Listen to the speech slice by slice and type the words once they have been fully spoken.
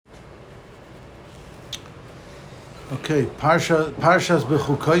Okay, Parshas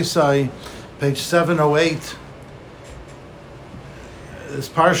Bechukosai, page 708. This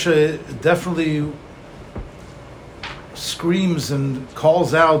parsha definitely screams and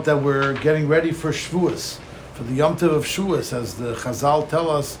calls out that we're getting ready for Shavuos, for the Yom Tov of Shavuos, as the Chazal tell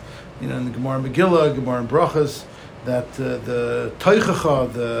us, in the Gemara Megillah, Gemara Brachas, that the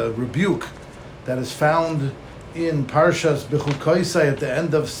Taylech, the rebuke that is found in Parshas Bechukosai at the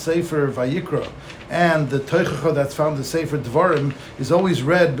end of Sefer Vayikra, and the Taylech that's found in Sefer Dvarim is always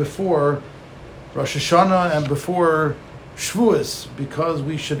read before Rosh Hashanah and before Shavuos, because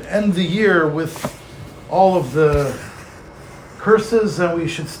we should end the year with all of the curses and we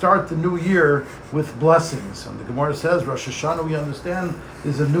should start the new year with blessings. And the Gemara says Rosh Hashanah, we understand,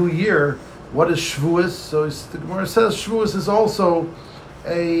 is a new year. What is Shavuos? So the Gemara says Shavuos is also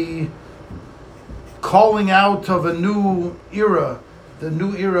a calling out of a new era, the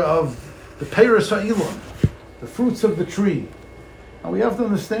new era of the Peiros HaIlon, the fruits of the tree. And we have to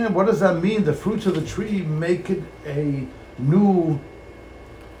understand, what does that mean? The fruits of the tree make it a new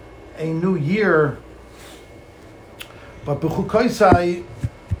year. But Bechukosai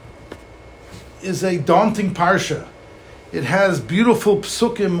is a daunting parsha. It has beautiful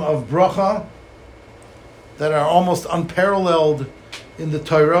psukim of bracha that are almost unparalleled in the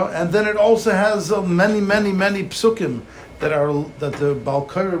Torah, and then it also has many psukim that the Baal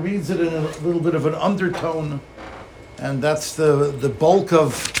Korah reads it in a little bit of an undertone, and that's the bulk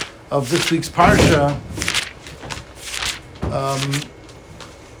of this week's parsha.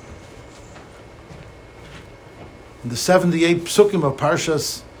 The 78 psukim of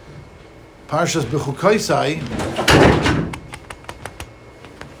Parshas Bechukosai,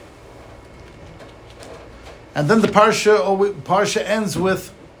 and then the parsha ends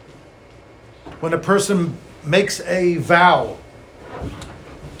with when a person makes a vow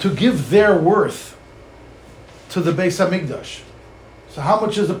to give their worth to the Beis Hamikdash. So how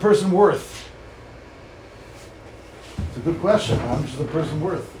much is a person worth? It's a good question. How much is a person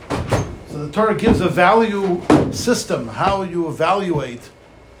worth? So the Torah gives a value system, how you evaluate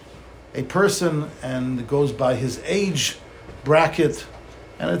a person, and it goes by his age bracket.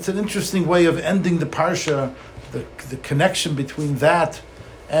 And it's an interesting way of ending the parsha. The connection between that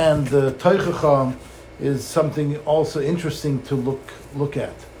and the Taylech is something also interesting to look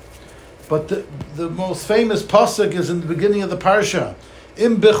at. But the most famous pasuk is in the beginning of the parsha.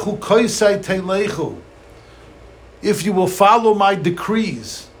 Im Bechukosai Taylech. If you will follow my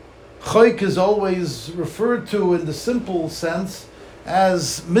decrees. Chayk is always referred to in the simple sense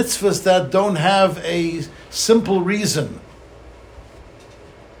as mitzvahs that don't have a simple reason.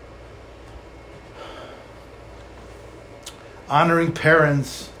 Honoring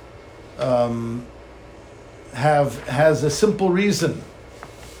parents has a simple reason.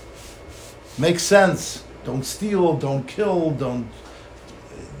 Makes sense. Don't steal, don't kill, don't.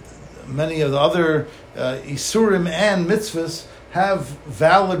 Many of the other isurim and mitzvahs have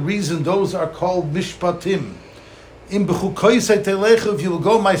valid reason. Those are called mishpatim. In Bechukosai Taylech, if you will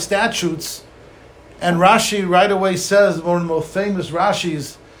go my statutes, and Rashi right away says, one of the most famous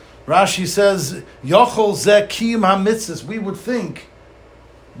Rashis, Rashi says, Yochol zeh kiyum ha-mitzvahs. We would think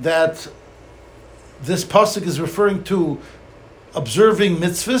that this pasuk is referring to observing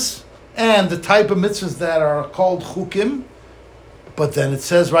mitzvahs and the type of mitzvahs that are called chukim. But then it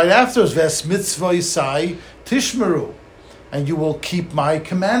says right after, Ves mitzvosai tishmeru, and you will keep my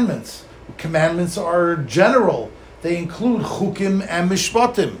commandments. Commandments are general. They include chukim and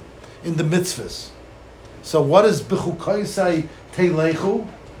mishpatim in the mitzvahs. So what is Bechukosai Taylech?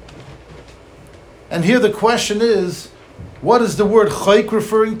 And here the question is, what is the word chayk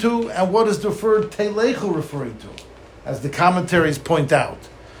referring to, and what is the word Taylech referring to? As the commentaries point out.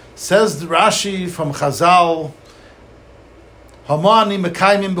 Says Rashi from Chazal, Hamani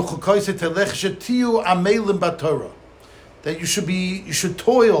mekayim b'chukosai Taylech shetiu amelim b'Torah. That you should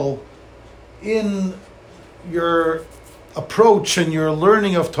toil in your approach and your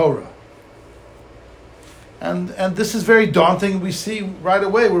learning of Torah. And this is very daunting. We see right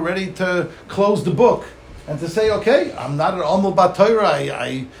away we're ready to close the book and to say, okay, I'm not an Omel Bat Torah.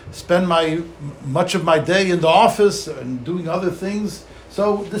 I spend much of my day in the office and doing other things.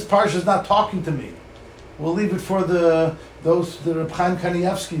 So this parsha is not talking to me. We'll leave it for the Reb Chaim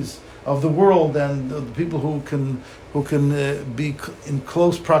Kanievskis of the world and the people who can be in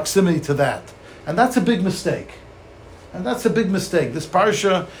close proximity to that. And that's a big mistake. This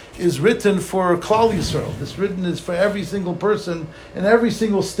parsha is written for Klal Yisrael. This written is for every single person in every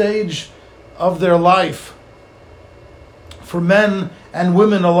single stage of their life, for men and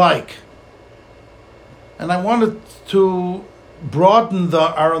women alike. And I wanted to broaden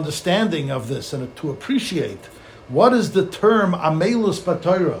our understanding of this and to appreciate what is the term Amelus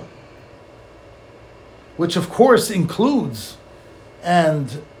B'Torah, which of course includes,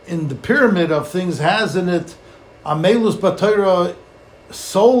 and in the pyramid of things has in it, Amelus B'Torah,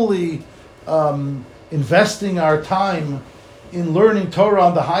 solely investing our time in learning Torah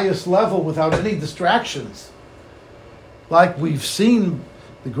on the highest level without any distractions. Like we've seen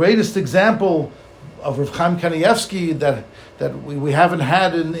the greatest example of Rav Chaim Kanievsky that we haven't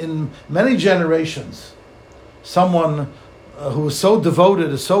had in many generations. Someone who is so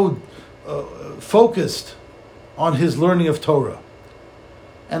devoted, is so focused on his learning of Torah.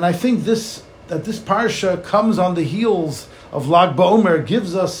 And I think this parsha comes on the heels of Lag BaOmer,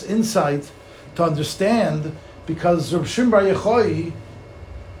 gives us insight to understand, because Rabbi Shimon Bar Yochai,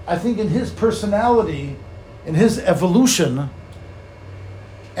 I think in his personality, in his evolution,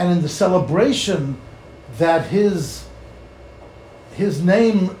 and in the celebration that his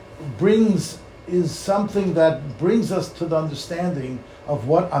name brings, is something that brings us to the understanding of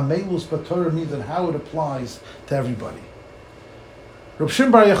what Amelus B'Torah means and how it applies to everybody. Rabbi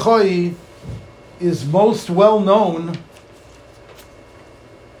Shimon Bar Yochai is most well known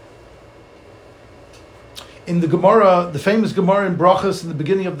in the Gemara, the famous Gemara in Brachos in the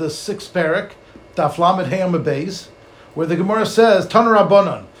beginning of the 6th parak, Daf Lamed Hey Amud Beis, where the Gemara says, Tanu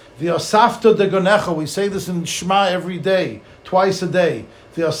Rabbanan, V'yosafta degonecha, we say this in Shema every day, twice a day,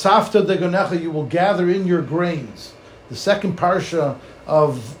 V'yosafta degonecha, you will gather in your grains. The second parsha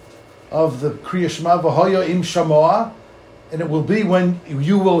of the Kriya Shema, V'hoya im shamoa, and it will be when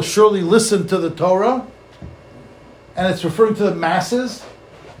you will surely listen to the Torah, and it's referring to the masses.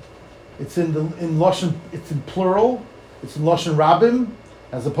 It's in Lashon, it's in plural, it's in Lashon Rabim,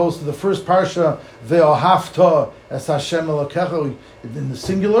 as opposed to the first parsha, Ve'ohavta es Hashem Elokecha, in the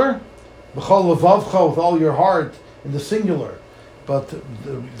singular, B'chol levavcha, with all your heart, in the singular. But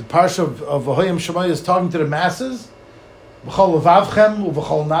the parsha of V'hoyim Shemai is talking to the masses, B'chol levavchem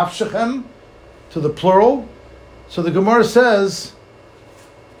u'v'chol nafshechem, to the plural. So the Gemara says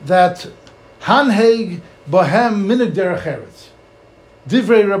that Hanheg Bohem Minig Derech Eretz,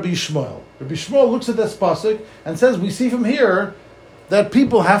 Divrei Rabbi Shmuel. Rabbi Shmuel looks at this pasuk and says, we see from here that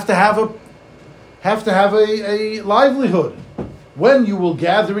people have to have a livelihood. When you will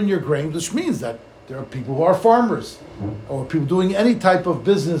gather in your grain, which means that there are people who are farmers, or people doing any type of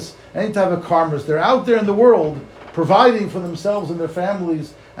business, any type of commerce. They're out there in the world providing for themselves and their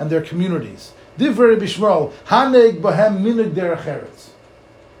families and their communities. Divrei Rabbi Shmuel, Haneg Bohem Minig Derech Eretz.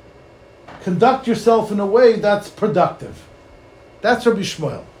 Conduct yourself in a way that's productive. That's Rabbi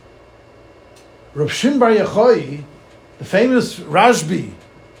Shmuel. Rabbi Shimon Bar Yochai, the famous Rashbi,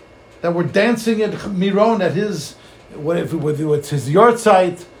 that were dancing at Miron at his, it's his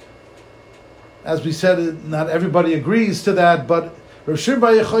yahrzeit. As we said, not everybody agrees to that, but Rabbi Shimon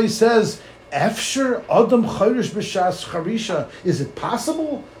Bar Yochai says, Efsher Adam Chayrish B'Shas Charisha. Is it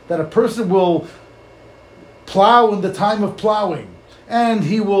possible that a person will plow in the time of plowing, and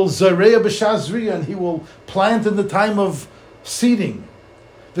he will Zareya B'Shas Zriya, and he will plant in the time of seeding,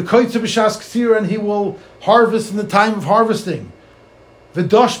 the koitza b'shas ksira, and he will harvest in the time of harvesting, the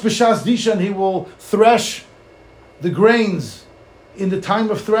dosh b'shas disha, and he will thresh the grains in the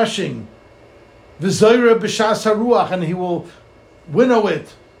time of threshing, the zoyra b'shas haruach, and he will winnow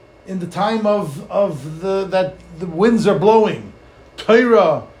it in the time of the winds are blowing.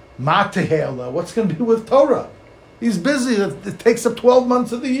 Torah matehela, what's going to be with Torah? He's busy. It takes up 12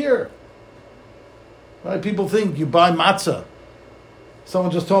 months of the year. Right? People think you buy matzah.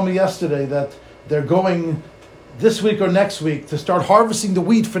 Someone just told me yesterday that they're going this week or next week to start harvesting the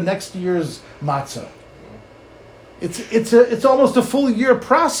wheat for next year's matzah. It's almost a full year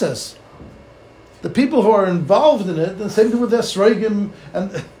process. The people who are involved in it, the same thing with esrogim,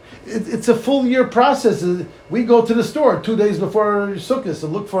 and it's a full year process. We go to the store 2 days before Sukkot to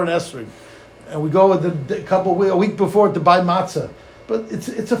look for an esrog, and we go a week before to buy matzah. But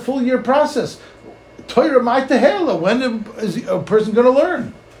it's a full year process. Torah ma'itehela. When is a person going to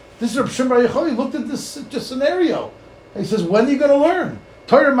learn? This is Rabbi Shimon Bar Yochai. He looked at this scenario. And he says, when are you going to learn?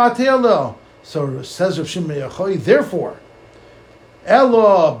 Torah ma'itehela. So says Rabbi Shimon Bar Yochai, therefore,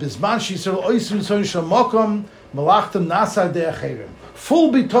 Elo bizman shisel oisim son shamakom malachtem nasa de'acherim.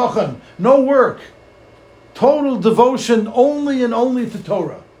 Full bitochen, no work, total devotion only and only to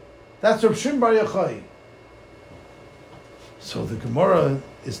Torah. That's Rabbi Shimon Bar Yochai. So the Gemara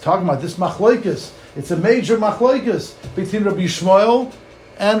is talking about this machlokes. It's a major machlokes between Rabbi Shmuel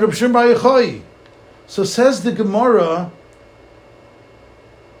and Rabbi Shimon Bar Yochai. So says the Gemara,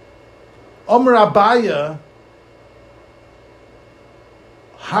 Omer Abaya,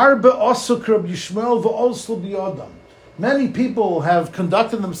 Harbe Osuk Rabbi Shmuel v'Osl biyodam. Many people have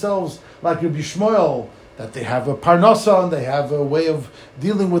conducted themselves like Rabbi Shmuel, that they have a parnasa, and they have a way of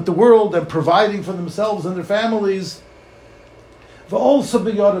dealing with the world and providing for themselves and their families. Also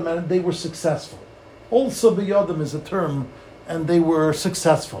biyodim, and they were successful. Also biyodim is a term, and they were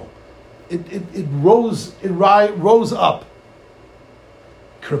successful. It rose up.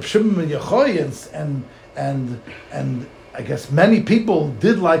 Rabbi Shimon Bar Yochai and I guess many people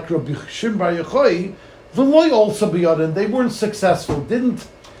did like Rabbi Shimon Bar Yochai. V'loy also biyodim, they weren't successful. Didn't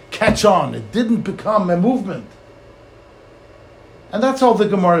catch on. It didn't become a movement. And that's all the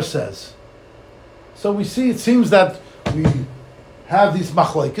Gemara says. So we see, it seems that we have these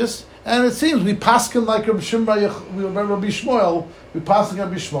machlokes, and it seems we paskin like Rabbi Shmuel, we paskin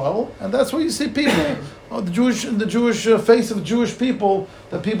Rabbi Shmuel, and that's where you see people, the Jewish face of the Jewish people,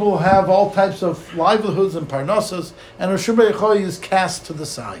 that people have all types of livelihoods and parnassas, and Rabbi Shimon Bar Yochai is cast to the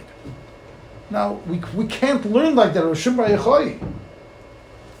side. Now, we can't learn like that, Rabbi Shimon Bar Yochai.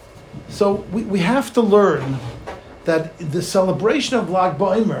 So we have to learn that the celebration of Lag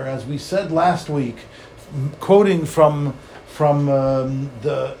BaOmer, as we said last week, quoting from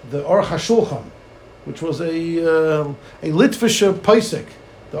the Aruch HaShulchan, which was a Litvische Pesach,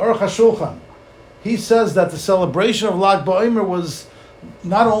 the Aruch HaShulchan, he says that the celebration of Lag BaOmer was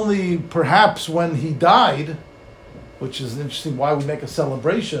not only perhaps when he died, which is interesting why we make a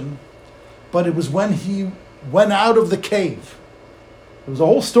celebration, but it was when he went out of the cave. There was a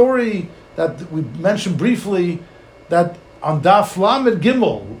whole story that we mentioned briefly, that on Daf Lamed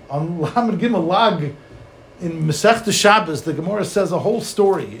Gimel Lag, in Masechta Shabbos, the Gemara says a whole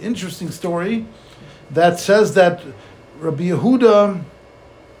story, interesting story, that says that Rabbi Yehuda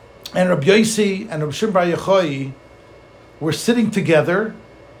and Rabbi Yossi and Rabbi Shimon Bar Yochai were sitting together,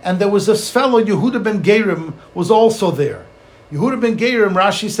 and there was this fellow, Yehuda ben Gerim, was also there. Yehuda ben Gerim,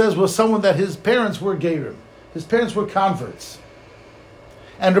 Rashi says, was someone that his parents were Gerim. His parents were converts.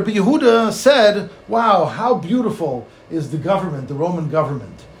 And Rabbi Yehuda said, wow, how beautiful is the government, the Roman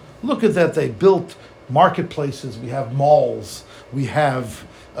government. Look at that, they built marketplaces, we have malls, we have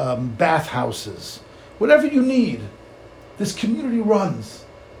bathhouses. Whatever you need, this community runs.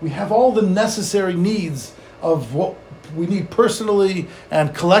 We have all the necessary needs of what we need personally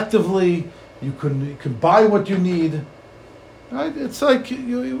and collectively. You can buy what you need. Right? It's like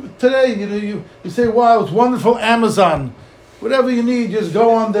today, you say, wow, it's wonderful, Amazon. Whatever you need, just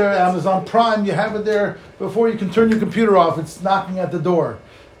go on there, Amazon Prime, you have it there before you can turn your computer off. It's knocking at the door.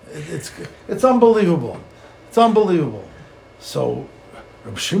 It's unbelievable. It's unbelievable. So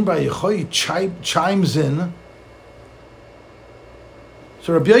Rabbi Shimon Bar Yochai chimes in.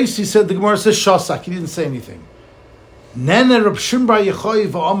 So Rabbi Yossi said, the Gemara says Shosak, he didn't say anything. Nene Rabbi Shimon Bar Yochai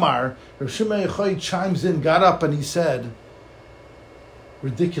v'Omar, Rabbi Shimon Bar Yochai chimes in, got up and he said,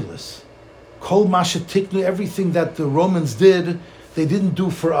 ridiculous. Kol Masha Tiknu, everything that the Romans did, they didn't do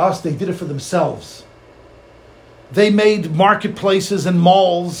for us, they did it for themselves. They made marketplaces and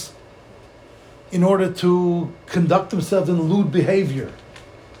malls in order to conduct themselves in lewd behavior.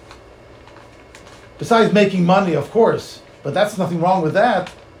 Besides making money, of course, but that's nothing wrong with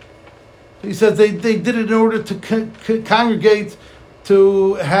that. He says they did it in order to congregate,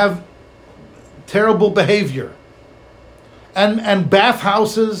 to have terrible behavior. And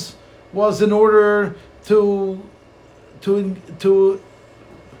bathhouses was in order to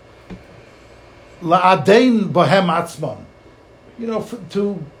la'adein bohem atzman,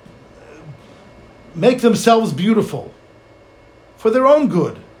 to make themselves beautiful for their own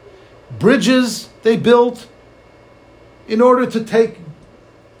good. Bridges they built in order to take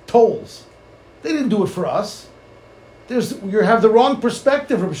tolls. They didn't do it for us. You have the wrong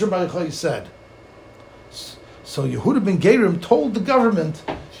perspective, Rabbi Shimon Bar Yochai said. So Yehuda ben Gerim told the government,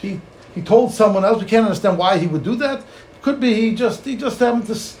 he told someone else, we can't understand why he would do that. It could be he just happened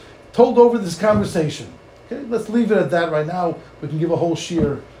to told over this conversation. Okay, let's leave it at that right now. We can give a whole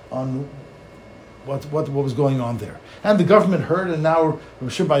shiur on what was going on there. And the government heard, and now Rabbi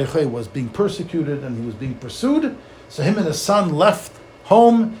Shimon Bar Yochai was being persecuted and he was being pursued. So him and his son left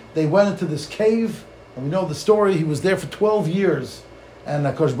home. They went into this cave, and we know the story. He was there for 12 years, and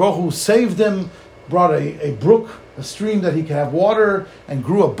HaKadosh Baruch Hu saved him, brought a brook, a stream that he could have water, and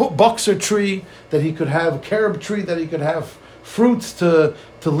grew a boxer tree that he could have, a carob tree that he could have fruits to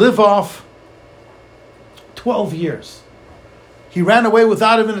live off. 12 years. He ran away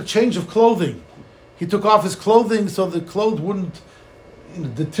without even a change of clothing. He took off his clothing so the clothes wouldn't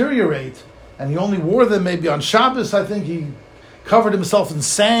deteriorate, and he only wore them maybe on Shabbos. I think he covered himself in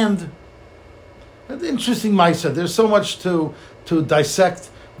sand. An interesting ma'aseh. There's so much to dissect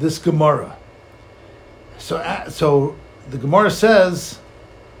this Gemara. So the Gemara says,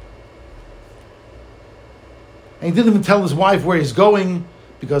 and he didn't even tell his wife where he's going,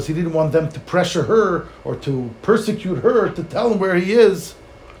 because he didn't want them to pressure her or to persecute her to tell him where he is.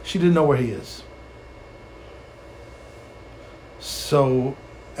 She didn't know where he is. So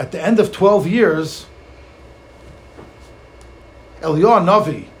at the end of 12 years, Eliyahu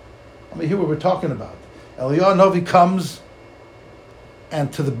Navi, hear what we're talking about. Eliyahu Navi comes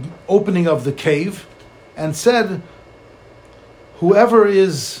and to the opening of the cave and said, whoever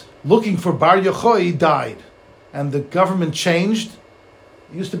is looking for Bar Yochai died. And the government changed.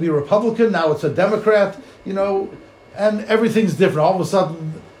 It used to be a Republican, now it's a Democrat, and everything's different. All of a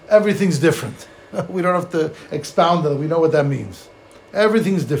sudden, everything's different. We don't have to expound on it. We know what that means.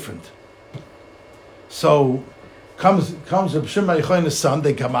 Everything's different. So comes Rabbi Shimon Bar Yochai and his son.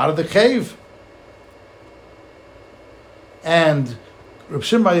 They come out of the cave. And Rabbi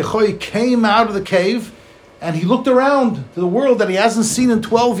Shimon Bar Yochai came out of the cave and he looked around to the world that he hasn't seen in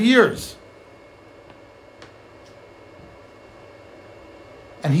 12 years.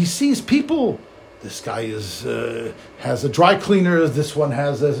 And he sees people. This guy has a dry cleaner. This one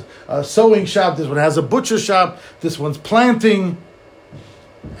has a sewing shop. This one has a butcher shop. This one's planting.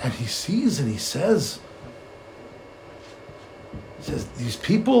 And he sees and he says, these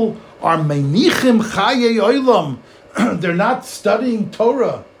people are meinichim chayei olam. They're not studying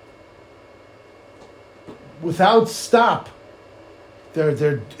Torah without stop.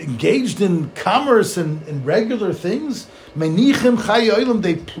 They're engaged in commerce and in regular things. Meinichim chayei olam.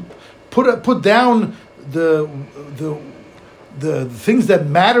 They put down the things that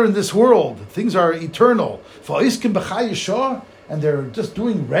matter in this world. Things are eternal. And they're just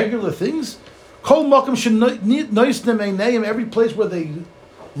doing regular things. Every place where they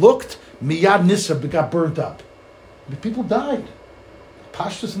looked, miyad nisa, got burnt up. People died.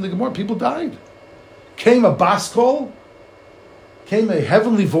 Pashtus in the Gemara, people died. Came a baskol, came a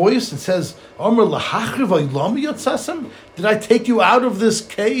heavenly voice and says, did I take you out of this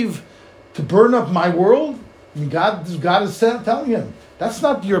cave to burn up my world? And God is telling him, that's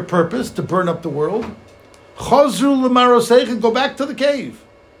not your purpose, to burn up the world. Go back to the cave.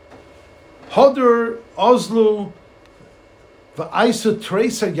 Hodr Oslu V'Aisa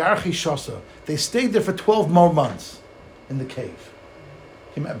Teresa Yarchi Shosa. They stayed there for 12 more months in the cave.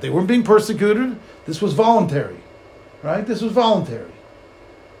 They weren't being persecuted. This was voluntary. Right? This was voluntary.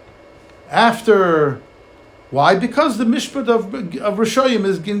 After, why? Because the mishpat of Rishoyim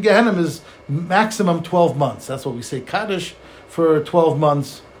is in Gehenna is maximum 12 months. That's what we say, Kaddish for 12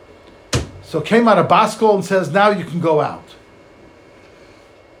 months. So came out of Baskol and says, now you can go out.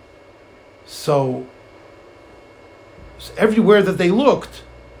 So everywhere that they looked,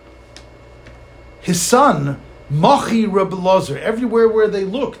 his son, Machi Rabbi Lozer, everywhere where they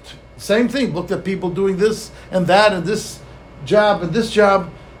looked, same thing, looked at people doing this and that and this job and this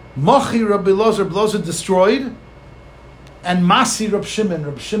job. Machi Rabbi Lozer destroyed, and Masi Rabbi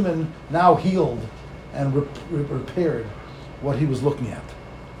Shimon now healed and repaired what he was looking at.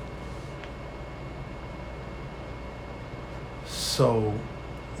 So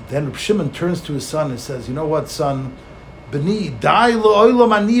then Rabbi Shimon turns to his son and says, you know what, son? Beni, dai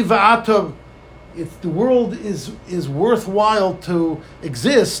lo'olam ani va'atam. If the world is worthwhile to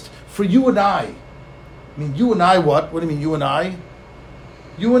exist for you and I. You and I what? What do you mean, you and I?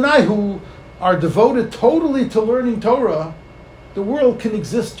 You and I who are devoted totally to learning Torah, the world can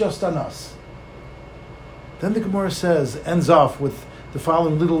exist just on us. Then the Gemara ends off with the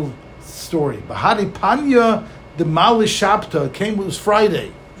following little story. Bahari Panya the Mali Shabta it was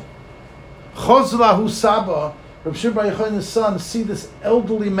Friday. Chozlahu Saba, Rabbi Shimon Bar Yochai and his son see this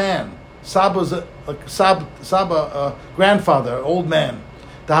elderly man. Saba's Saba, grandfather, old man.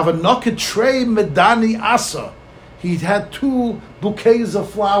 They have a noket trey medani asa. He had 2 bouquets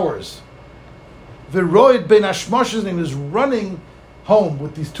of flowers. Veroid ben Ashmosh's name is running home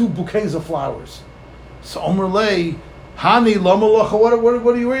with these 2 bouquets of flowers. So Omer Lei, Hani Lomalacha, where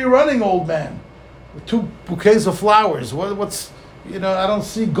are you running, old man? With 2 bouquets of flowers. What's I don't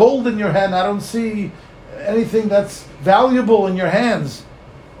see gold in your hand. I don't see anything that's valuable in your hands.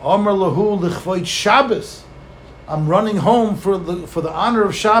 Omer Lahu Lichvoit Shabbos. I'm running home for the honor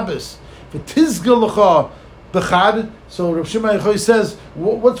of Shabbos. V'tizgalacha b'chad. So Rav Shimon Bar Yochai says,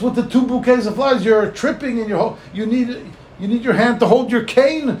 what's with the 2 bouquets of flowers? You're tripping and you need your hand to hold your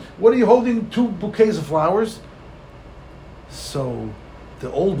cane. What are you holding 2 bouquets of flowers? So the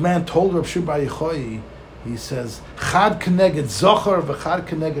old man told Rav Shimon Bar Yochai, he says, Chad Keneged Zochar v'Chad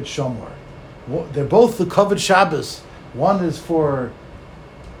Keneged Shomor. They're both the covered Shabbos. One is for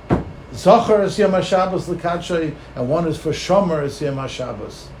Zochar es Yom HaShabbos l'Kadshay, and one is for Shomer es Yom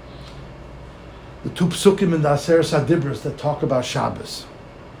HaShabbos. The 2 psukim in the Aseres HaDibros that talk about Shabbos.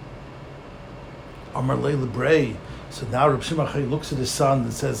 Amar Lei Lebrei, So now Rabbi Shimon Bar Yochai looks at his son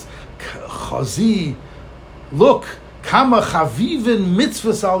and says, Chazi, look, kama chavivin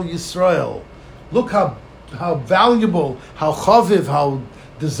mitzvahs al Yisrael. Look how valuable, how chaviv, how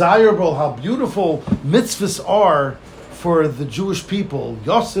desirable, how beautiful mitzvahs are for the Jewish people.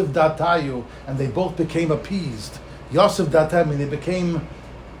 Yosef datayu, and they both became appeased. Yosef datayu, I mean, they became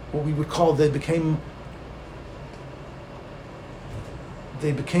what we would call, they became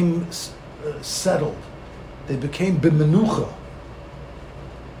settled. They became b'menucha.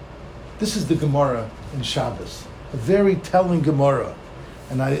 This is the Gemara in Shabbos, a very telling Gemara.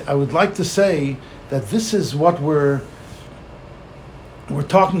 And I would like to say that this is what we're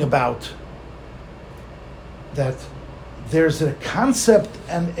talking about, that there's a concept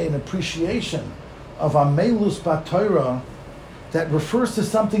and an appreciation of Amelus B'Torah that refers to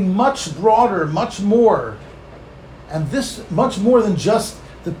something much broader, much more, and this much more than just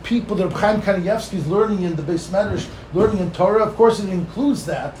the people that Reb Chaim Kanievsky is learning in the Beis Medrash, learning in Torah. Of course, it includes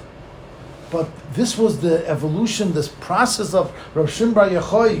that, but this was the evolution, this process of Rav Shimon Bar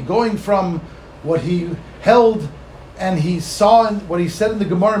Yochai going from what he held and he saw in what he said in the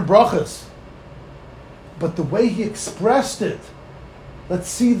Gemara in Brachas, but the way he expressed it. Let's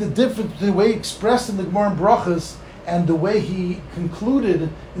see the difference between the way he expressed in the Gemara in Brachas and the way he concluded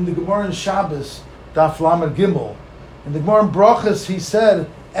in the Gemara in Shabbos, Daf Lamed Gimel. In the Gemara in Brachas, he said,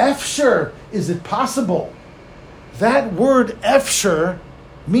 "Efsher, is it possible?" That word "efsher"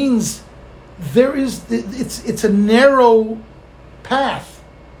 means it's a narrow path.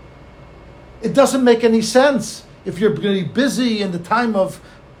 It doesn't make any sense if you're going to be busy in the time of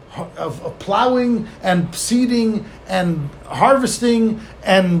plowing and seeding and harvesting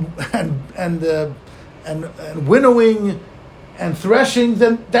and winnowing and threshing.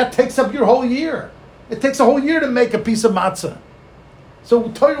 Then that takes up your whole year. It takes a whole year to make a piece of matzah. So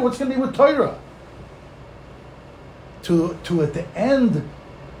Torah, what's going to be with Torah? To at the end,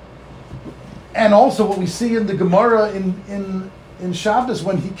 and also what we see in the Gemara in Shabbos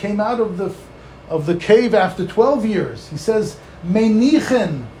when he came out of the cave after 12 years. He says,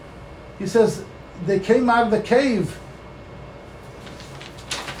 Meinichen. He says, they came out of the cave.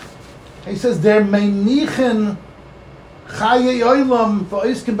 He says, they're Meinichen Chaye Oilam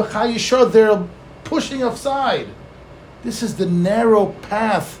V'oiskin B'Chaye Shor. They're pushing aside. This is the narrow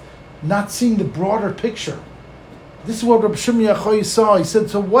path, not seeing the broader picture. This is what Rabbi Shimon Bar Yochai saw. He said,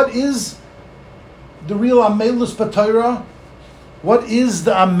 so what is the real Amelus B'Torah? What is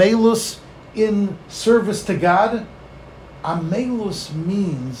the Amelus in service to God? Amelus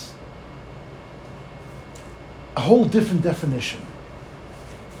means a whole different definition.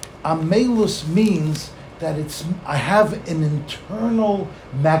 Amelus means that I have an internal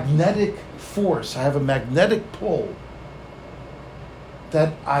magnetic force. I have a magnetic pull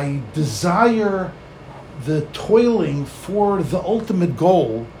that I desire the toiling for the ultimate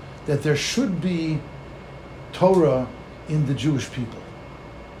goal, that there should be Torah in the Jewish people.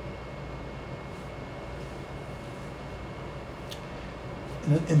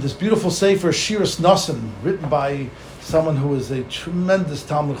 In this beautiful sefer, Shiras Nasan, written by someone who is a tremendous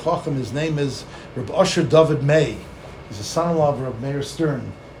Talmud Chacham, his name is Rabbi Asher David May. He's a son-in-law of Rabbi Meir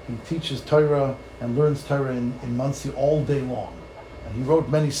Stern. He teaches Torah and learns Torah in Muncie all day long. And he wrote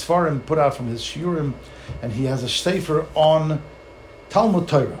many Sfarim, put out from his Shiurim, and he has a sefer on Talmud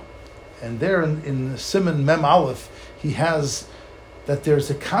Torah. And there in Siman Mem Aleph, he has that there's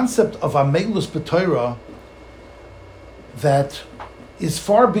a concept of Amelus B'Torah that is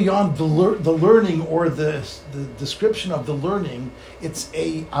far beyond the learning or the description of the learning. It's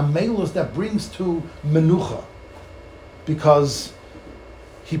a Amelus that brings to Menucha. Because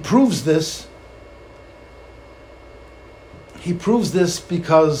he proves this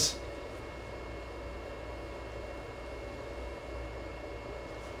because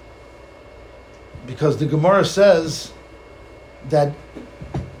the Gemara says that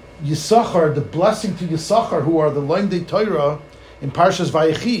Yisachar, the blessing to Yisachar, who are the Loimdei Torah, in Parshas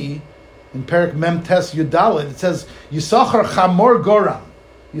Vayechi, in Perek Mem Tes Yudalit, it says, Yisachar Chamor Goram.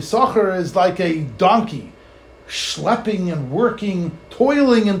 Yisachar is like a donkey, schlepping and working,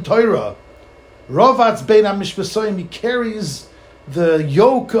 toiling in Torah. Rovatz Bein HaMishpasoyim, he carries the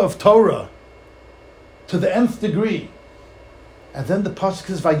yoke of Torah to the nth degree. And then the pasuk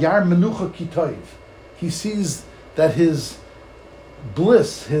says, Vayar Menucha Kitoiv. He sees that his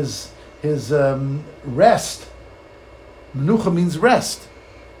bliss, his rest, Menucha means rest,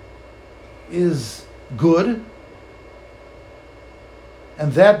 is good,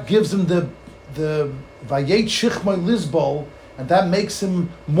 and that gives him the Vayet Shichmoi Lizbol, and that makes him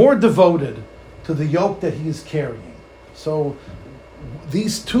more devoted to the yoke that he is carrying. So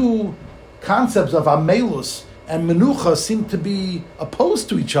these two concepts of Amelus and menucha seem to be opposed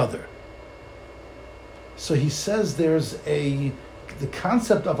to each other. So he says the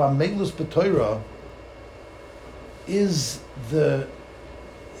concept of amelus b'Torah is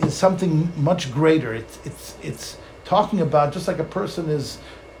something much greater. It's talking about just like a person is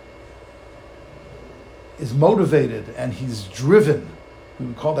motivated and he's driven. We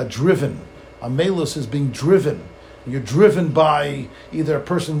would call that driven. Amelus is being driven. You're driven by either a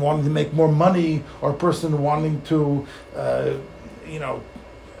person wanting to make more money or a person wanting to,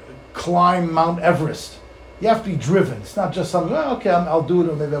 climb Mount Everest. You have to be driven. It's not just something, I'll do it,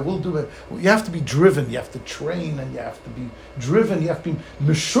 or maybe I will do it. You have to be driven. You have to train, and you have to be driven. You have to be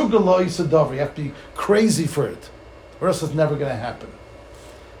meshugaloi sadavar. You have to be crazy for it, or else it's never going to happen.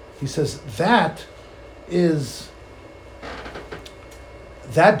 He says that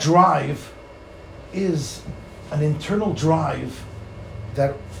drive is an internal drive.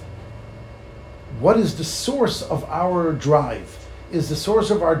 That what is the source of our drive? Is the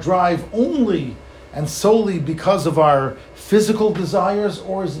source of our drive only and solely because of our physical desires,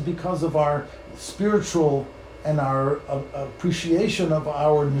 or is it because of our spiritual and our appreciation of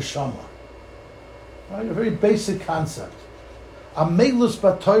our neshama? Right? A very basic concept. Amelus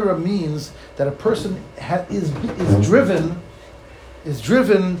b'Torah means that a person is driven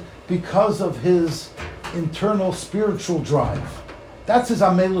because of his internal spiritual drive. That's his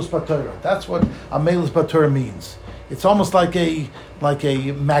amelus b'Torah. That's what amelus b'Torah means. It's almost like a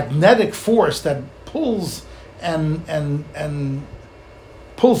magnetic force that pulls and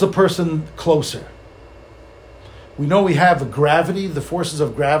pulls a person closer. We know we have gravity, the forces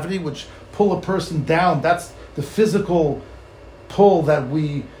of gravity, which pull a person down. That's the physical pull that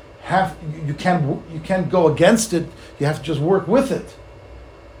we have. You can't go against it. You have to just work with it.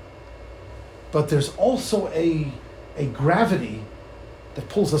 But there's also a gravity that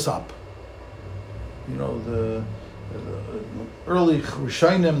pulls us up. The early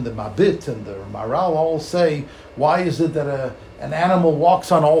Rishonim, the Mabit and the Maral all say, why is it that an animal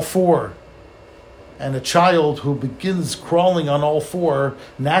walks on all four, and a child who begins crawling on all four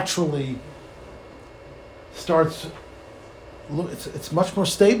naturally starts? It's much more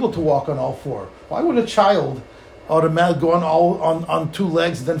stable to walk on all four. Why would a child automatically go on two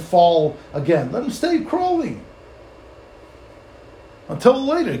legs and then fall again? Let him stay crawling until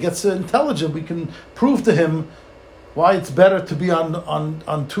later he gets intelligent. We can prove to him why it's better to be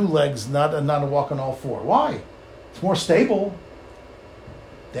on two legs, not to walk on all four. Why? It's more stable.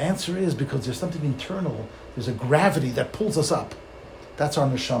 The answer is because there's something internal. There's a gravity that pulls us up. That's our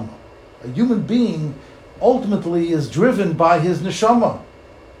neshama. A human being ultimately is driven by his neshama,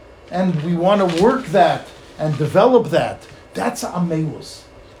 and we want to work that and develop that. That's amelus.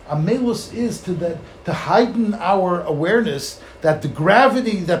 Amelus is to heighten our awareness that the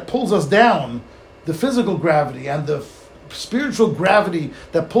gravity that pulls us down, the physical gravity and the spiritual gravity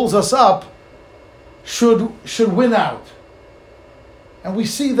that pulls us up, should win out. And we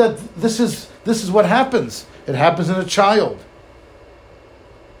see that this is what happens. It happens in a child.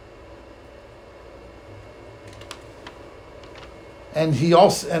 And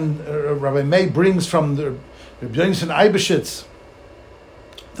Rabbi May brings from the Rabbi Yonasan Eibeshitz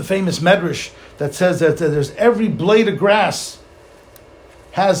the famous medrash that says that there's every blade of grass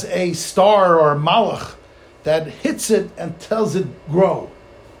has a star or a malach that hits it and tells it grow.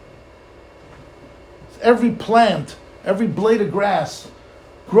 Every plant, every blade of grass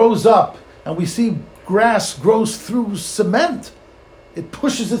grows up, and we see grass grows through cement. It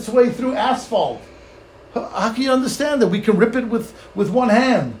pushes its way through asphalt. How can you understand that? We can rip it with one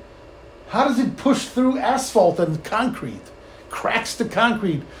hand. How does it push through asphalt and concrete? Cracks the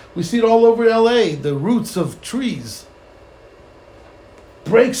concrete. We see it all over LA, the roots of trees.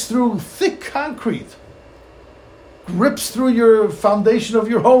 Breaks through thick concrete. Rips through your foundation of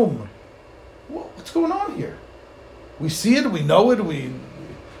your home. What's going on here? We see it, we know it,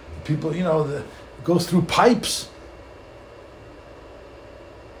 people, it goes through pipes.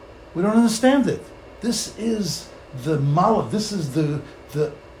 We don't understand it. This is the malach, this is the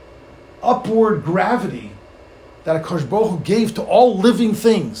upward gravity that HaKadosh Baruch Hu gave to all living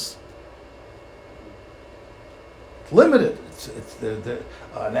things. It's limited.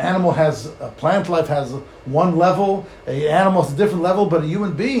 A plant life has one level, an animal has a different level, but a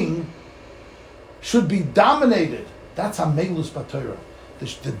human being should be dominated. That's amelus b'Torah,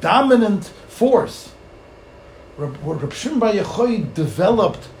 the dominant force. What R Shimon Bar Yochai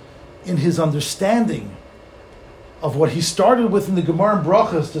developed in his understanding of what he started with in the Gemara and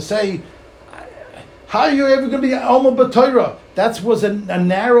Brachas, to say, how are you ever going to be Alma b'Torah? That was a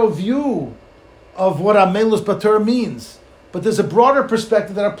narrow view of what amelus b'Torah means. But there's a broader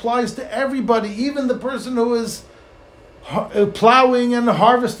perspective that applies to everybody, even the person who is plowing and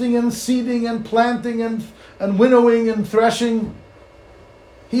harvesting and seeding and planting and winnowing and threshing.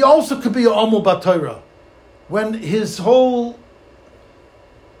 He also could be an Omul B'Torah. When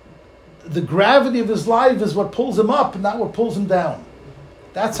the gravity of his life is what pulls him up, not what pulls him down.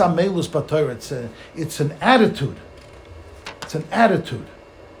 That's Amelus B'Torah. It's an attitude. It's an attitude.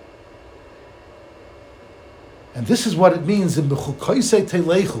 And this is what it means in Bechukosai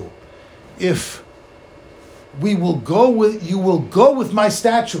Taylech. If you will go with my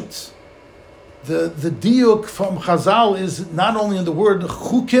statutes. The diuk from Chazal is not only in the word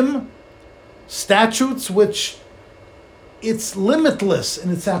chukim, statutes, which it's limitless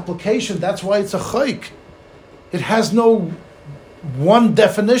in its application. That's why it's a chayk. It has no one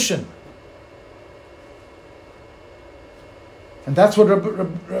definition. And that's what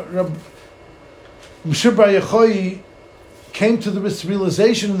Rabbi Shimon Bar Yochai came to this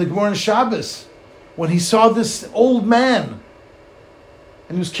realization in the Gemara on Shabbos when he saw this old man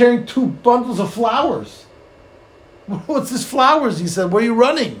and he was carrying 2 bundles of flowers. What's this flowers? He said, where are you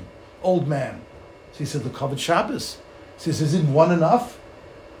running, old man? So he said, the Kavod Shabbos. He says, isn't one enough?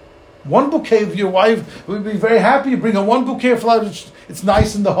 One bouquet of your wife would be very happy. You bring her 1 bouquet of flowers. It's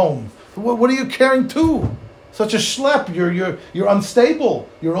nice in the home. What are you carrying 2? Such a schlep. You're unstable.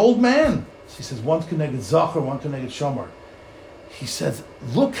 You're an old man. So he says, one's connected Zachar, one connected Shomer. He says,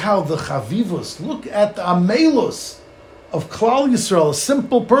 look how the Chavivus, look at the Amelus of Klal Yisrael, a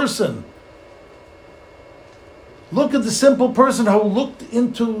simple person. Look at the simple person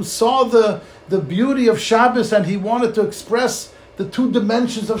who saw the beauty of Shabbos, and he wanted to express the 2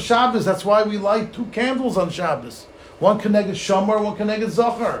 dimensions of Shabbos. That's why we light 2 candles on Shabbos. One connected Shomer, one connected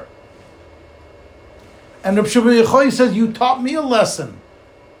Zachar. And Rabbi Shimon Bar Yochai says, you taught me a lesson.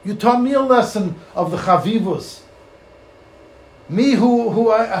 You taught me a lesson of the Chavivus. Me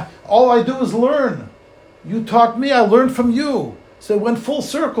all I do is learn. You taught me, I learned from you. So it went full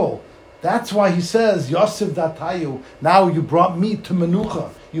circle. That's why he says, Yosef Datayu, now you brought me to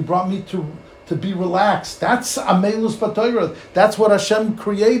Menucha. You brought me to be relaxed. That's Amelus B'Torah. That's what Hashem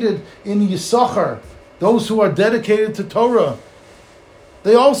created in Yisachar. Those who are dedicated to Torah.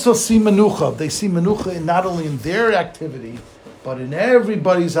 They also see Menucha. They see Menucha not only in their activity, but in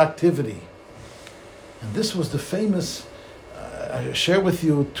everybody's activity. And this was the famous, I share with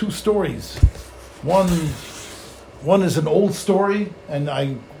you 2 stories. One is an old story, and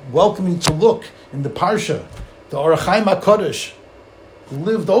I welcome you to look in the Parsha, the Or HaKodesh, who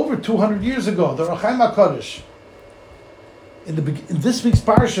lived over 200 years ago, the Or HaKodesh. In this week's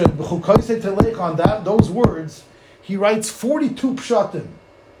Parsha, Bechukosai Taylech, on those words, he writes 42 pshatim.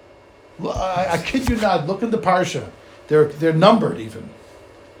 I kid you not, look in the Parsha. They're numbered even.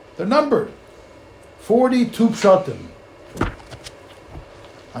 They're numbered. 42 pshatim.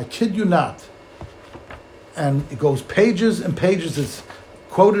 I kid you not. And it goes pages and pages. It's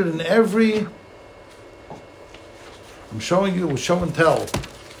quoted in every... I'm showing you, show and tell.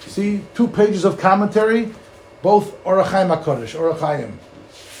 See, 2 pages of commentary, both Or HaKodesh, Or HaChaim.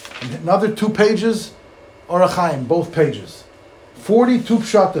 And another 2 pages, Or HaChaim, both pages. 42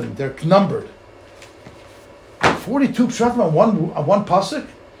 pshatim, they're numbered. 42 pshatim on one pasuk?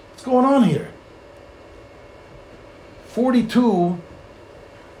 What's going on here? 42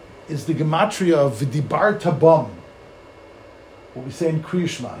 is the gematria of V'dibar Tabam. What we say in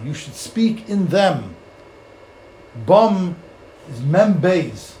Kriyishma. You should speak in them. Bum is Mem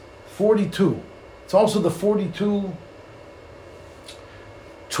Beis, 42. It's also the 42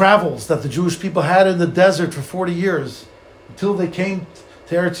 travels that the Jewish people had in the desert for 40 years until they came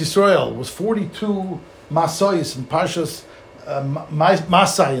to Eretz Yisrael. It was 42 Masois in Parshas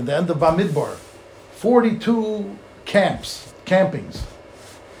Masai in the end of Bamidbar. 42 campings.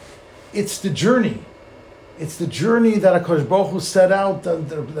 It's the journey. It's the journey that HaKadosh Baruch Hu set out, that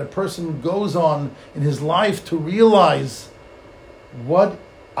the person goes on in his life to realize what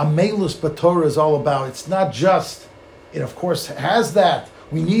Amelus B'Torah is all about. It's not just, it of course has that.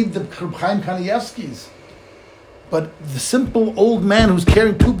 We need the Chaim Kanievskis. But the simple old man who's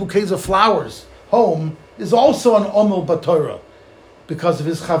carrying 2 bouquets of flowers home is also an Omul B'Torah. Because of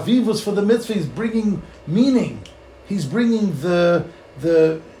his chavivus for the mitzvah, he's bringing meaning. He's bringing the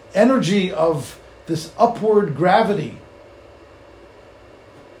energy of this upward gravity.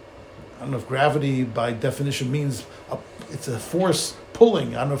 I don't know if gravity by definition means it's a force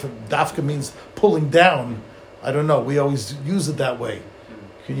pulling. I don't know if it dafka means pulling down. I don't know. We always use it that way.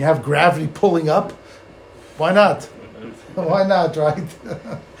 Can you have gravity pulling up? Why not? Why not, right?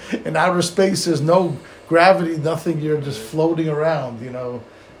 In outer space, there's no gravity, nothing. You're just floating around,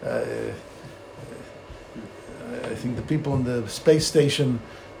 I think the people in the space station,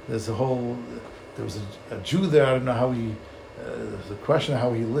 there was a Jew there. I don't know how he. There's a question of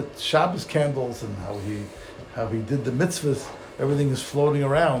how he lit Shabbos candles and how he did the mitzvahs. Everything is floating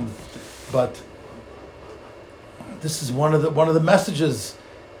around, but this is one of the messages.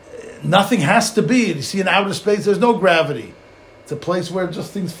 Nothing has to be. You see, in outer space, there's no gravity. It's a place where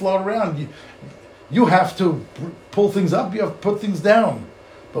just things float around. You have to pull things up. You have to put things down.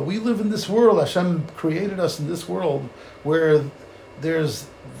 But we live in this world. Hashem created us in this world where there's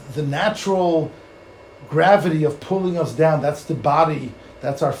the natural gravity of pulling us down. That's the body.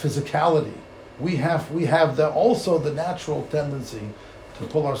 That's our physicality. We have also the natural tendency to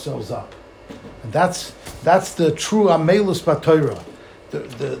pull ourselves up. And that's the true Amelus B'Torah.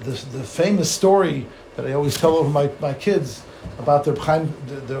 The famous story that I always tell over my kids about the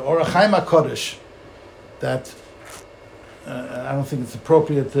Orach Chaim HaKodesh, that I don't think it's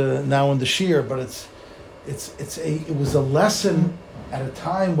appropriate now in the Shir, but it was a lesson at a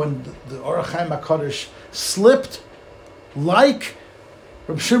time when the Orach Chaim HaKodesh slipped like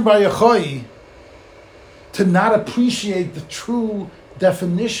Rabbi Shimon Bar Yochai to not appreciate the true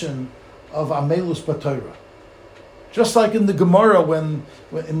definition of Amelus B'Torah. Just like in the Gemara, when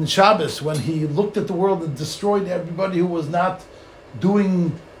in Shabbos, when he looked at the world and destroyed everybody who was not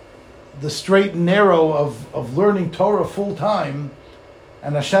doing the straight and narrow of learning Torah full time,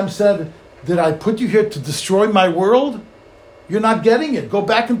 and Hashem said, "Did I put you here to destroy my world? You're not getting it. Go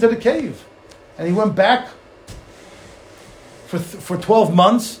back into the cave." And he went back for 12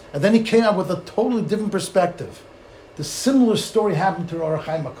 months, and then he came out with a totally different perspective. The similar story happened to Orach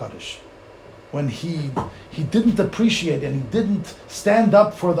Chaim HaKodesh, when he didn't appreciate and he didn't stand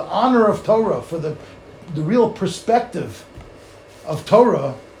up for the honor of Torah, for the real perspective of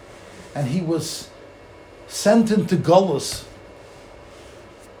Torah, and he was sent into Golus,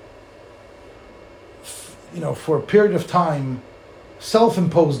 for a period of time,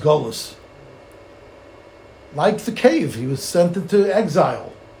 self-imposed Golus. Like the cave, he was sent into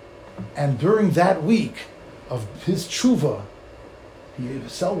exile. And during that week of his tshuva,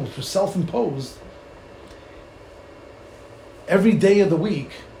 which was self-imposed, every day of the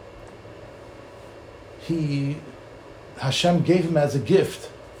week, Hashem gave him as a gift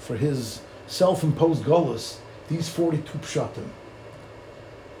for his self-imposed golus these 42 pshatim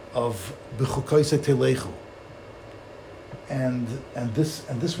of Bechukosai Taylech. And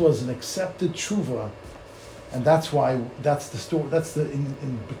this was an accepted tshuva, and that's the story. That's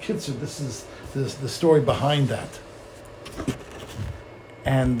in Bekitzer. This is the story behind that.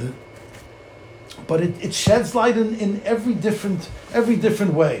 But it sheds light in every different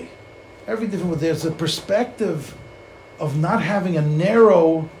way. Every different way. There's a perspective of not having a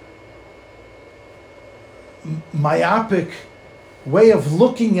narrow, myopic way of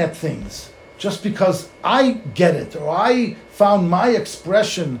looking at things. Just because I get it, or I found my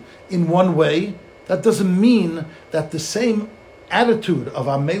expression in one way, that doesn't mean that the same attitude of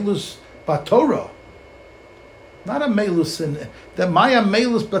Amelus B'Torah, not Amelus, that my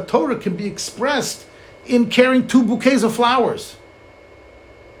Amelus B'Torah can be expressed in carrying 2 bouquets of flowers,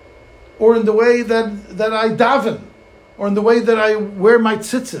 or in the way that I daven, or in the way that I wear my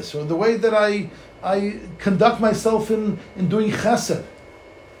tzitzis, or the way that I conduct myself in doing chesed,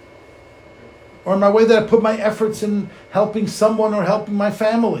 or in my way that I put my efforts in helping someone or helping my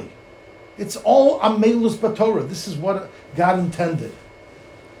family. It's all Amelus B'Torah. This is what God intended.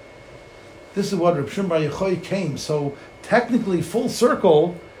 This is what Rabbi Shimon Bar Yochai came. So technically, full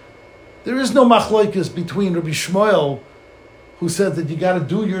circle, there is no machlokes between Rabbi Shmuel, who said that you got to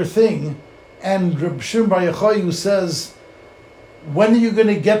do your thing, and Rabbi Shimon Bar Yochai, who says, when are you going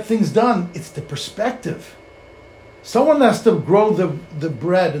to get things done? It's the perspective. Someone has to grow the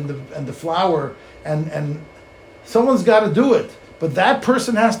bread and the flour, and someone's got to do it. But that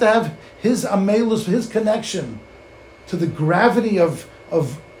person has to have his amelus, his connection to the gravity of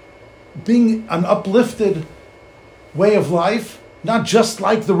being an uplifted way of life, not just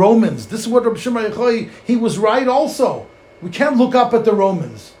like the Romans. This is what Rabbi Shimon Bar Yochai, he was right also. We can't look up at the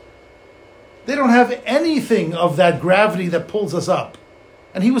Romans. They don't have anything of that gravity that pulls us up.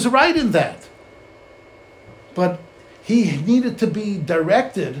 And he was right in that. But he needed to be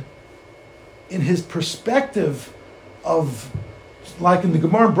directed in his perspective of, like in the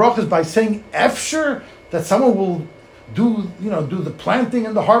Gemara and Brachos, by saying efshar, that someone will do the planting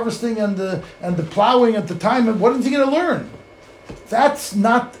and the harvesting and the plowing at the time, and what is he going to learn? That's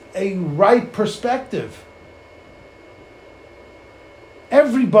not a right perspective.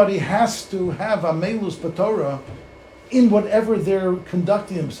 Everybody has to have Amelus B'Torah in whatever they're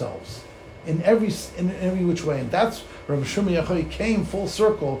conducting themselves, in every which way, and that's Rabbi Shimon Bar Yochai came full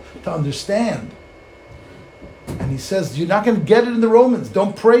circle to understand And he says, you're not going to get it in the Romans.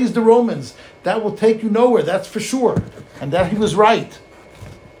 Don't praise the Romans. That will take you nowhere, that's for sure. And that he was right.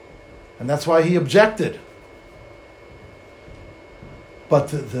 And that's why he objected. But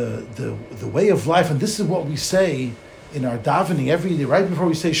the way of life, and this is what we say in our davening every day, right before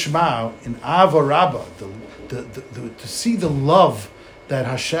we say Shema, in Ava Rabbah, to see the love that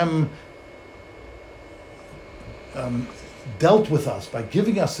Hashem dealt with us by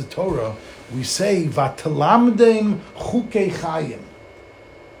giving us the Torah, we say, Vatalamdem chukei chayim.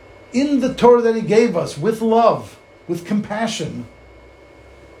 In the Torah that he gave us, with love, with compassion,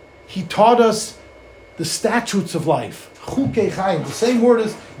 he taught us the statutes of life. Chukei chayim, the same word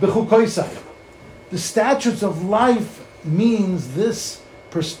as Bechukosai. The statutes of life means this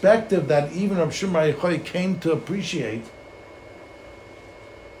perspective that even R Shimon Bar Yochai came to appreciate.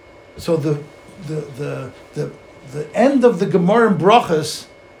 So the end of the Gemara in Brachas,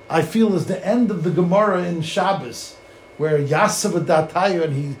 I feel, is the end of the Gemara in Shabbos, where Yasav Datayu,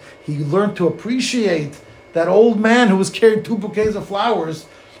 and he learned to appreciate that old man who was carrying 2 bouquets of flowers,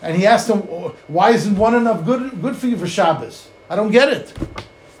 and he asked him, why isn't one enough good for you for Shabbos? I don't get it.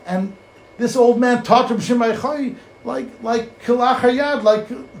 And this old man taught him Shimon Bar Yochai like kilach hayad,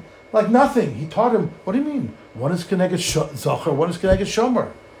 like nothing. He taught him, what do you mean? One is connected Zohar, one is connected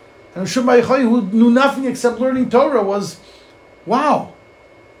Shomer. And Shimon Bar Yochai, who knew nothing except learning Torah, was, wow.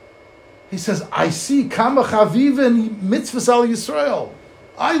 He says, I see kama chaviven mitzvahs al Yisrael.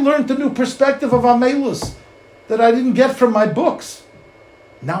 I learned a new perspective of Amelus that I didn't get from my books.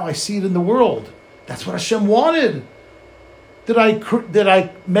 Now I see it in the world. That's what Hashem wanted. Did I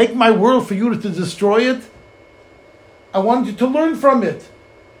make my world for you to destroy it? I wanted you to learn from it.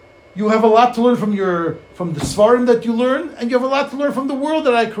 You have a lot to learn from the Svarim that you learn, and you have a lot to learn from the world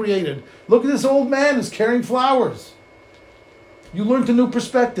that I created. Look at this old man who's carrying flowers. You learned a new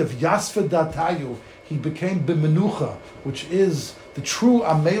perspective. Yasva Datayu. He became Bimenucha, which is the true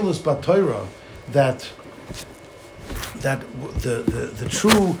Amelus B'Torah, that the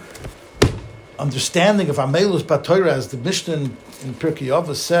true understanding of Amelus B'Torah, as the Mishnah in Pirkei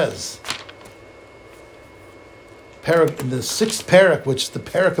Avos says, in the 6th parak, which is the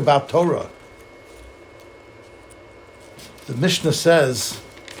parak about Torah, the Mishnah says,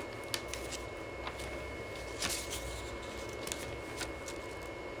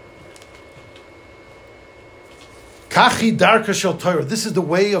 Kachi darka shel Torah. This is the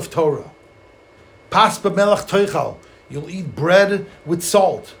way of Torah. Pas b'melach toichal. You'll eat bread with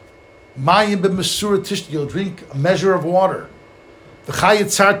salt. Mayim b'mesura tishti. You'll drink a measure of water. V'chayet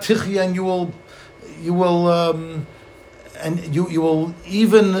tzar tichi, and you will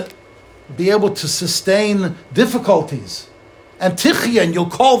even be able to sustain difficulties. And tichi, and you'll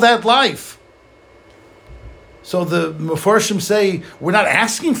call that life. So the Mefarshim say, we're not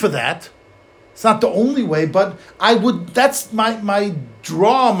asking for that. It's not the only way, but that's my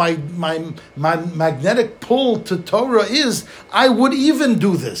draw, my magnetic pull to Torah is, I would even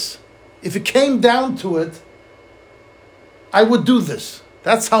do this. If it came down to it, I would do this.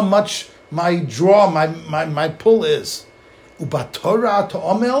 That's how much my draw, my pull is. Uba Torah to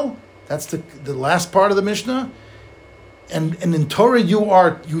Omel, that's the last part of the Mishnah. And in Torah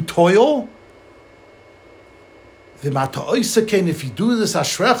you toil. If you do this,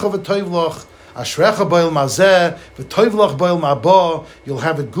 Ashrecha v'toivloch, Ashrecha b'el mazeh, v'toivloch b'el ma'bo, you'll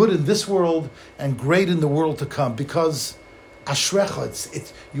have it good in this world and great in the world to come. Because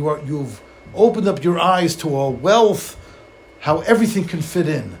Ashrecha, you've opened up your eyes to a wealth, how everything can fit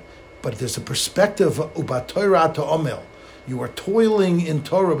in. But there's a perspective, uba Torah to omel. You are toiling in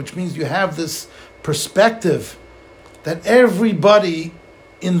Torah, which means you have this perspective that everybody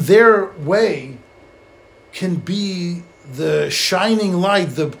in their way can be the shining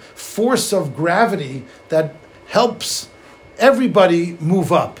light, the force of gravity that helps everybody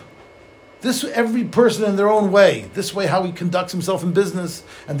move up. This, every person in their own way. This way, how he conducts himself in business,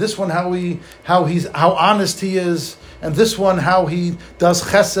 and this one how honest he is, and this one how he does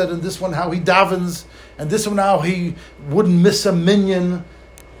chesed, and this one how he davens, and this one how he wouldn't miss a minyan.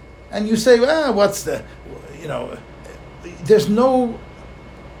 And you say, what's the, there's no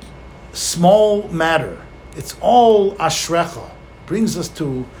small matter. It's all ashrecha. Brings us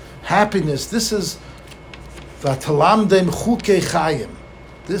to happiness. This is v'talamdem chukei chayim.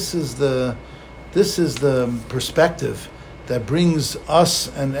 This is the perspective that brings us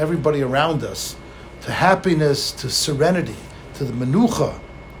and everybody around us to happiness, to serenity, to the menucha.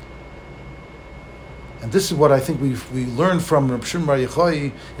 And this is what I think we learned from Rabbi Shimon Bar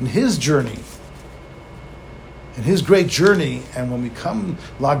Yochai in his journey, in his great journey. And when we come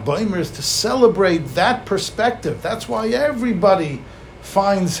Lag BaOmer is to celebrate that perspective. That's why everybody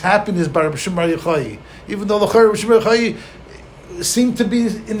finds happiness by R Shimon Bar Yochai. Even though the R Shimon Bar Yochai seemed to be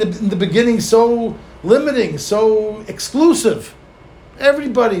in the beginning so limiting, so exclusive.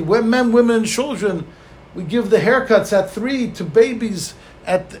 Everybody, men, women, and children, we give the haircuts at 3 to babies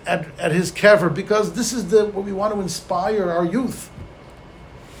at his kever, because this is what we want to inspire our youth.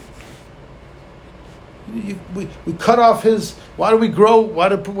 We cut off his. Why do we grow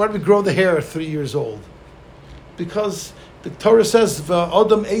the hair at 3 years old? Because the Torah says,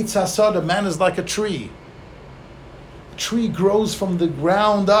 "Adam eitz hasad," a man is like a tree. A tree grows from the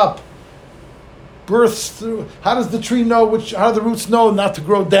ground up, births through. How does the tree know how do the roots know not to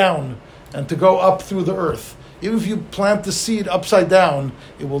grow down and to go up through the earth? Even if you plant the seed upside down,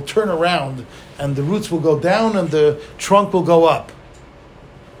 it will turn around and the roots will go down and the trunk will go up.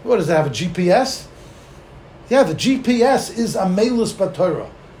 What does it have, a GPS? Yeah, the GPS is Amelus B'Torah.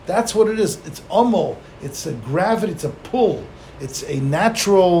 That's what it is. It's Amol. It's a gravity. It's a pull. It's a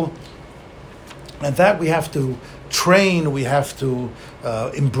natural, and that we have to train. We have to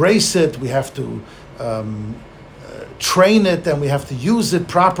embrace it. We have to train it, and we have to use it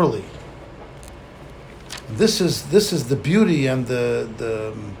properly. This is the beauty and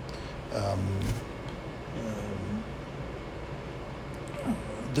the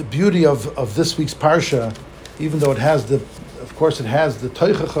beauty of this week's parsha. Even though it has the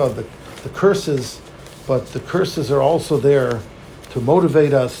Taylech, the curses, but the curses are also there to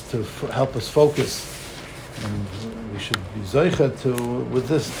motivate us, to help us focus, and we should be zeicha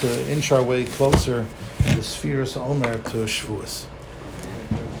to inch our way closer in the spheres Omer to Shavuos.